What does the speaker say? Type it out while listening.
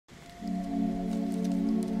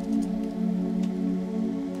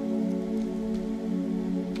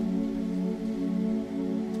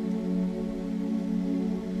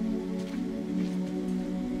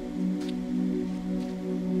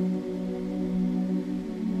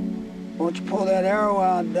Won't you pull that arrow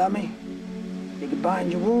out, dummy? You can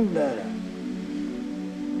bind your wound better.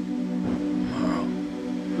 Merle.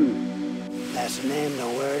 That's the name,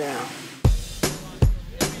 don't wear it down.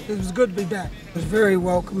 It was good to be back. It was very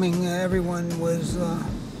welcoming. Everyone was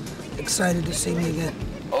excited to see me again.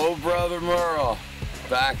 Oh, brother Merle,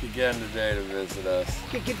 back again today to visit us.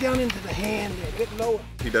 Get down into the hand there, get lower.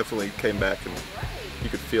 He definitely came back and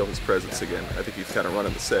you could feel his presence again. I think he's kind of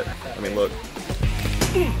running the set. I mean, look.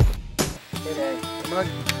 Hey there, come on.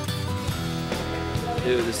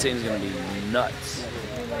 Dude, this scene's gonna be nuts.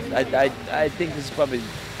 I think this is probably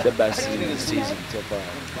the best scene of the season so far.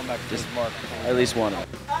 Just at least one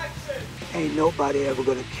of them. Ain't nobody ever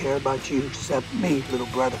gonna care about you except me, little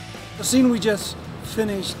brother. The scene we just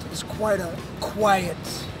finished is quite a quiet,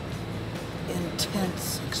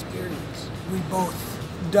 intense experience. We both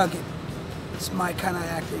dug it. It's my kind of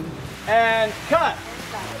acting. And cut!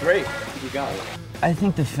 Great, you got it. I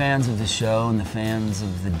think the fans of the show and the fans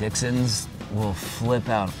of the Dixons will flip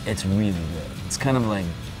out. It's really good. It's kind of like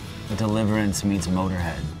Deliverance meets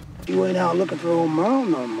Motorhead. You ain't out looking for old Merle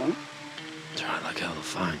no more. Try like hell to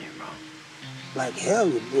find you, bro. Like hell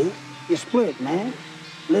you did. You split, man.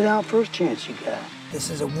 Lit out first chance you got.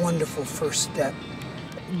 This is a wonderful first step,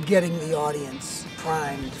 getting the audience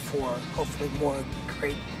primed for hopefully more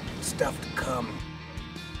great stuff to come.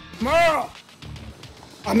 Merle!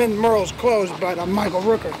 I'm in Merle's clothes, but I'm Michael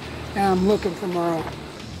Rooker, and I'm looking for Merle.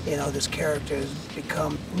 You know, this character has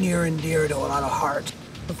become near and dear to a lot of hearts.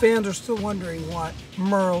 The fans are still wondering what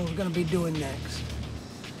Merle's going to be doing next,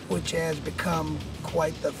 which has become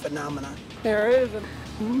quite the phenomenon. There is a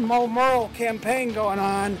Merle campaign going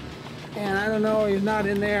on, and I don't know, he's not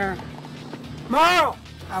in there. Merle!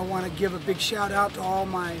 I want to give a big shout out to all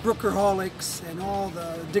my Rookerholics and all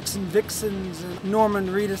the Dixon Vixens and Norman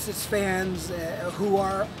Reedus' fans who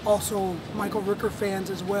are also Michael Rooker fans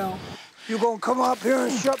as well. You gonna come up here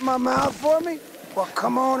and shut my mouth for me? Well,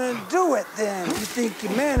 come on and do it then. You think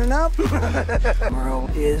you're man enough? Merle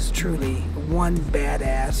is truly one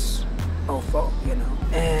badass mofo, you know,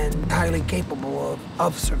 and highly capable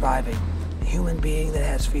of surviving. A human being that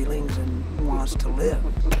has feelings and wants to live.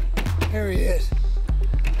 Here he is.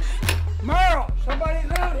 Merle,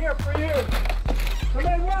 somebody's out here for you.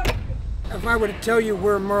 Somebody run. If I were to tell you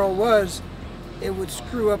where Merle was, it would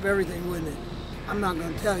screw up everything, wouldn't it? I'm not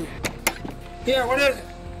going to tell you. Here, what is it?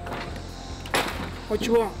 What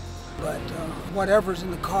you want? But whatever's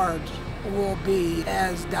in the cards will be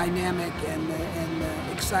as dynamic and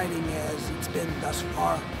exciting as it's been thus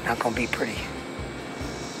far. Not gonna be pretty.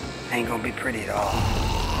 Ain't gonna be pretty at all.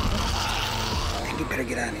 I think you better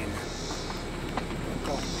get out of here now.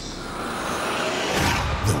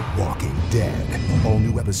 The Walking Dead. All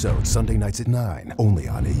new episodes Sunday nights at 9, only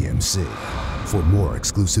on AMC. For more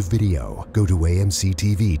exclusive video, go to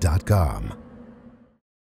amctv.com.